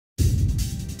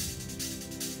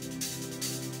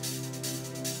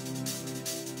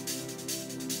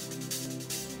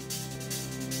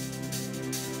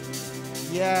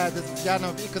Yeah, this is Jan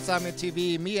of Ecosummit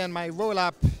TV. Me and my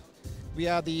roll-up, we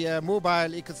are the mobile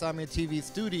Ecosummit TV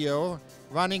studio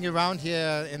running around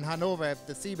here in Hanover at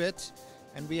the Cebit,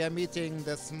 and we are meeting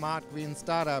the smart green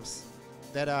startups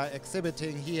that are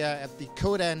exhibiting here at the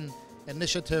Coden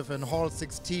initiative in Hall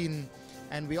 16.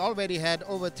 And we already had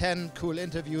over 10 cool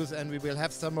interviews, and we will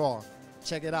have some more.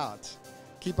 Check it out.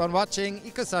 Keep on watching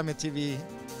Ecosummit TV.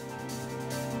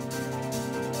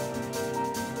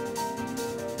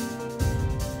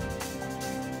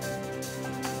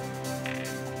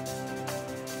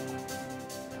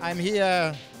 I'm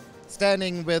here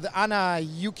standing with Anna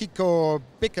Yukiko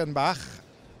Bickenbach,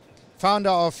 founder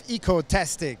of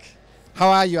Ecotastic. How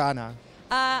are you, Anna?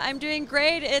 I'm doing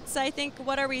great. It's, I think,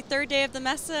 what are we, third day of the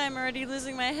messe? I'm already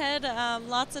losing my head.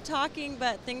 Lots of talking,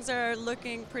 but things are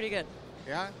looking pretty good.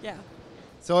 Yeah? Yeah.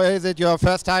 So is it your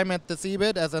first time at the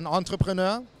Cebit as an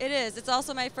entrepreneur? It is. It's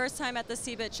also my first time at the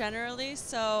Cebit generally,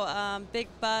 so big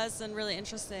buzz and really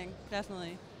interesting,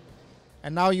 definitely.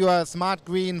 And now you are a smart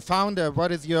green founder.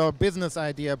 What is your business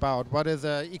idea about? What is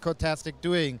Ecotastic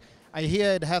doing? I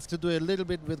hear it has to do a little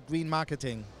bit with green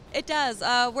marketing. It does.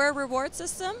 We're a reward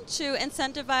system to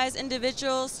incentivize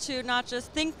individuals to not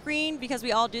just think green, because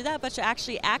we all do that, but to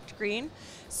actually act green.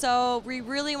 So we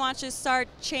really want to start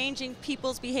changing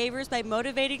people's behaviors by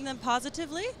motivating them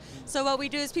positively. So what we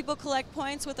do is people collect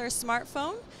points with our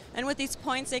smartphone, and with these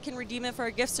points they can redeem it for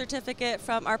a gift certificate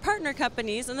from our partner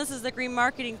companies, and this is the green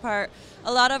marketing part.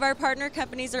 A lot of our partner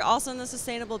companies are also in the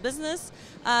sustainable business.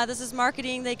 This is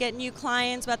marketing, they get new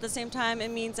clients, but at the same time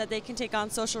it means that they can take on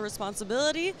social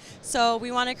responsibility. So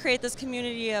we want to create this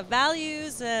community of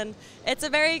values, and it's a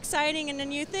very exciting and a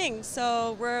new thing.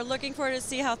 So we're looking forward to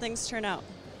see how things turn out.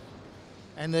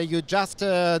 And you just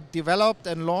developed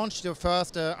and launched your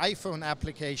first iPhone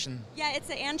application. Yeah, it's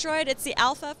the Android. It's the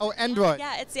alpha. Oh, Android.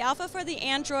 Yeah, it's the alpha for the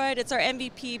Android. It's our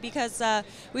MVP because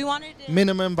we wanted to...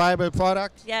 Minimum viable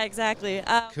product? Yeah, exactly.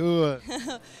 Cool.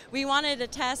 We wanted to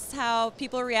test how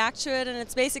people react to it, and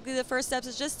it's basically the first steps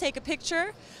is just take a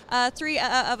picture, three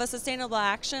of a sustainable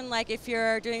action, like if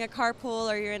you're doing a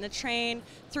carpool or you're in a train,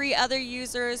 3 other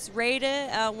users rate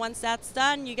it. Once that's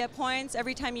done, you get points.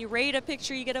 Every time you rate a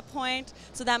picture, you get a point.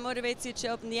 So that motivates you to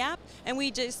open the app. And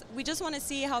we just want to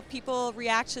see how people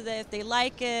react to it, if they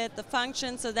like it, the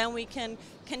function, so then we can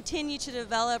continue to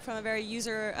develop from a very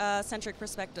user-centric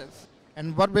perspective.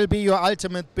 And what will be your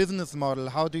ultimate business model?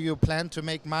 How do you plan to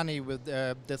make money with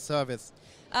this service?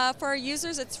 For our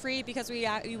users, it's free because we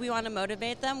want to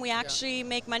motivate them. We actually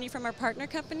make money from our partner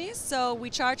companies, so we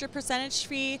charge a percentage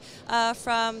fee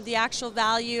from the actual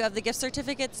value of the gift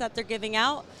certificates that they're giving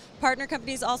out. Partner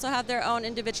companies also have their own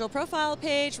individual profile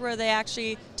page where they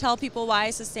actually tell people why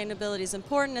sustainability is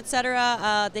important,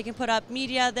 etc. They can put up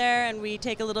media there, and we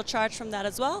take a little charge from that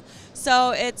as well.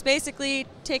 So it's basically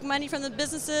take money from the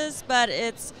businesses, but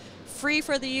it's free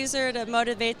for the user to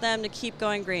motivate them to keep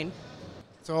going green.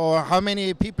 So how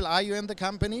many people are you in the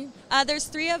company? There's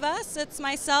 3 of us. It's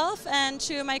myself and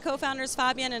 2 of my co-founders,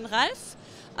 Fabian and Ralf.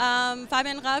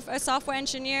 Fabian and Ralf are software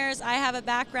engineers. I have a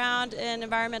background in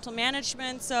environmental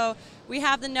management, so we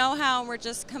have the know-how, and we're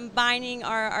just combining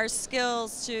our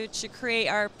skills to create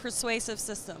our persuasive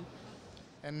system.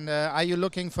 And are you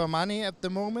looking for money at the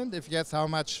moment? If yes, how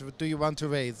much do you want to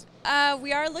raise?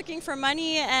 We are looking for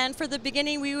money, and for the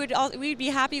beginning we'd be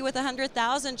happy with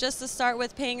 100,000 just to start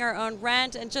with paying our own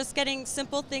rent and just getting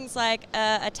simple things like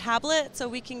a tablet so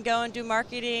we can go and do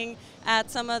marketing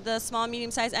at some of the small,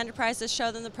 medium-sized enterprises,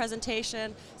 show them the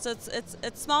presentation. So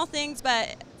it's small things,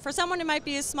 but for someone it might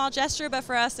be a small gesture, but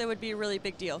for us it would be a really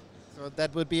big deal. So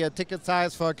that would be a ticket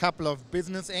size for a couple of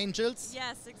business angels?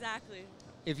 Yes, exactly.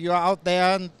 If you are out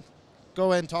there,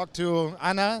 go and talk to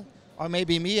Anna, or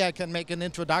maybe me. I can make an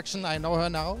introduction. I know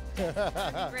her now.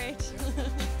 Great.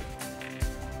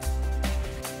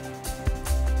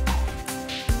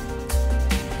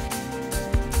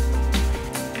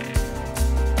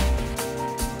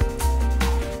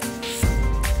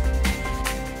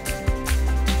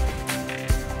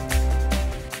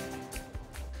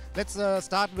 Let's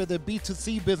start with the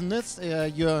B2C business.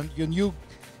 Your new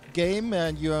game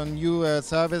and your new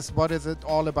service. What is it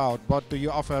all about? What do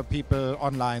you offer people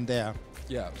online there?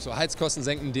 Yeah, so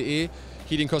Heizkostensenken.de,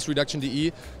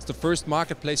 heatingcostreduction.de is the first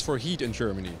marketplace for heat in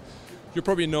Germany. You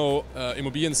probably know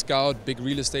Immobilien Scout, big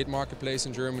real estate marketplace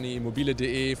in Germany,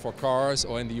 Immobile.de for cars,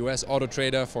 or in the US, Auto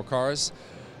Trader for cars.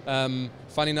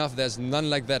 Funny enough, there's none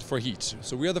like that for heat.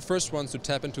 So we are the first ones to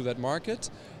tap into that market,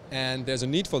 and there's a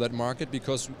need for that market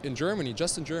because in Germany,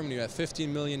 just in Germany, you have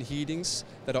 15 million heatings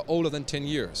that are older than 10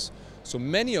 years. So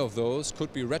many of those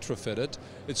could be retrofitted.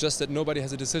 It's just that nobody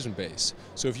has a decision base.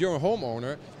 So if you're a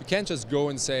homeowner, you can't just go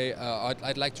and say,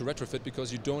 I'd like to retrofit,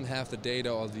 because you don't have the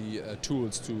data or the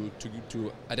tools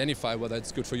to identify whether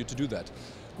it's good for you to do that.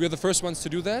 We are the first ones to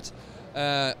do that.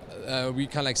 We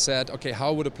kind of like said, okay,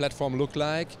 how would a platform look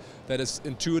like that is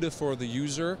intuitive for the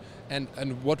user, and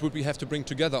what would we have to bring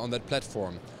together on that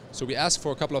platform? So we asked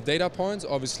for a couple of data points.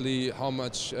 Obviously, how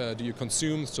much do you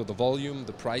consume, so the volume,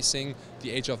 the pricing,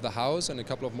 the age of the house, and a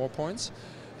couple of more points.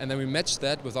 And then we matched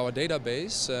that with our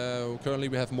database. Currently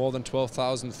we have more than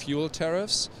 12,000 fuel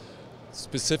tariffs,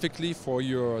 specifically for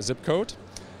your zip code.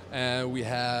 We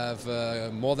have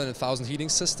more than 1,000 heating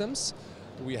systems.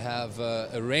 We have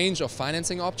a range of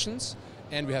financing options,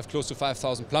 and we have close to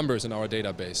 5,000 plumbers in our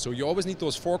database. So you always need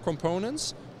those 4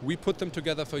 components. We put them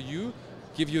together for you,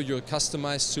 give you your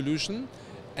customized solution,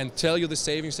 and tell you the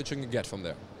savings that you can get from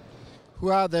there. Who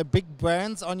are the big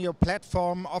brands on your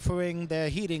platform offering their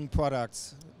heating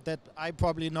products that I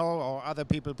probably know or other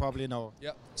people probably know?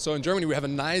 Yeah. So in Germany we have a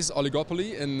nice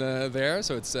oligopoly in there.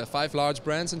 So it's 5 large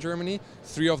brands in Germany.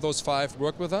 3 of those 5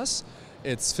 work with us.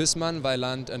 It's Fissmann,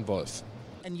 Weiland, and Wolf.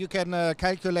 And you can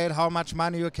calculate how much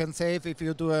money you can save if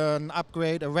you do an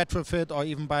upgrade, a retrofit, or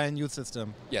even buy a new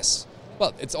system? Yes.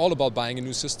 Well, it's all about buying a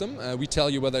new system. We tell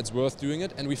you whether it's worth doing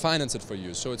it, and we finance it for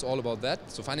you. So it's all about that.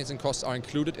 So financing costs are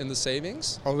included in the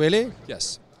savings. Oh, really?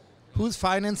 Yes. Who's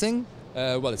financing?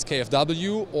 Well, it's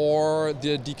KfW or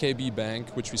the DKB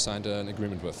bank, which we signed an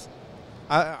agreement with.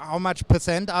 How much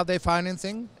percent are they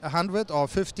financing? 100 or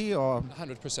 50 or?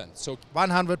 100%. So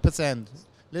 100%.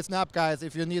 Listen up, guys.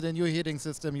 If you need a new heating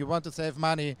system, you want to save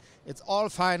money, it's all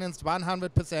financed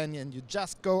 100%, and you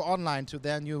just go online to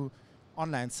their new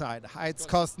online site,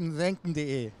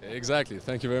 heizkostensenken.de. Exactly.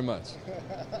 Thank you very much.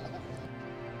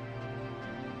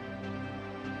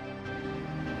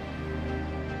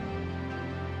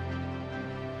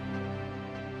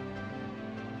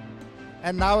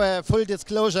 And now a full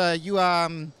disclosure, you are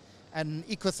an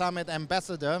Ecosummit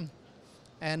ambassador.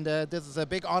 And this is a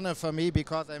big honor for me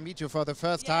because I meet you for the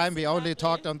first time. We only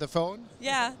talked on the phone.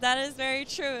 Yeah, that is very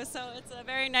true. So it's a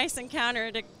very nice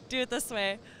encounter to do it this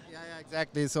way. Yeah,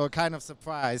 exactly. So kind of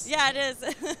surprise. Yeah, it is.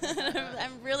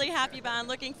 I'm really happy about it. I'm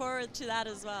looking forward to that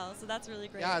as well. So that's really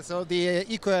great. Yeah, so the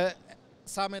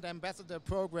Ecosummit Ambassador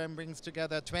Program brings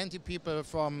together 20 people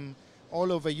from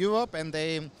all over Europe, and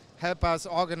they help us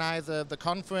organize the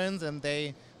conference, and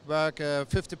they work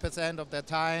 50% of their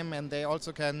time, and they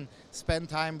also can spend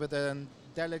time with the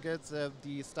delegates,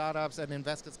 the startups and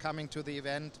investors coming to the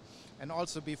event. And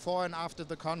also before and after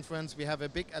the conference, we have a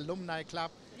big alumni club,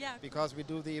 because we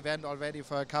do the event already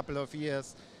for a couple of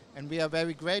years. And we are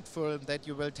very grateful that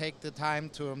you will take the time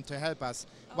to help us.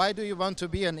 Why do you want to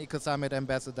be an Ecosummit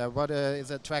ambassador? What is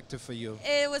attractive for you?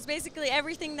 It was basically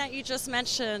everything that you just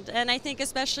mentioned. And I think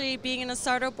especially being in a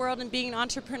startup world and being an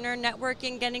entrepreneur,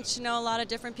 networking, getting to know a lot of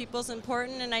different people is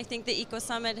important. And I think the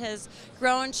Ecosummit has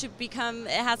grown to become,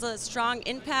 it has a strong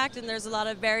impact, and there's a lot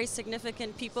of very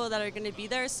significant people that are going to be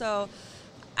there. So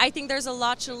I think there's a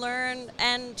lot to learn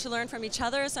and to learn from each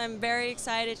other, so I'm very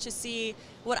excited to see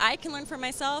what I can learn for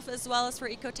myself as well as for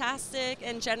Ecotastic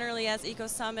and generally as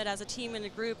Ecosummit as a team and a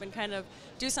group, and kind of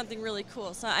do something really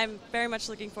cool. So I'm very much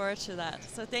looking forward to that.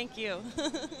 So thank you.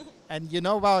 And you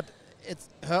know what? It's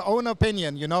her own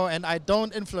opinion, you know, and I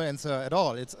don't influence her at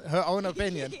all. It's her own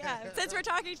opinion. Yeah, since we're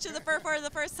talking to the for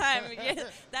the first time,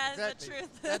 that is the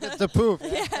truth. That is the proof.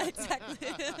 Yeah, exactly.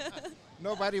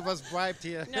 Nobody was bribed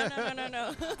here.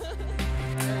 No.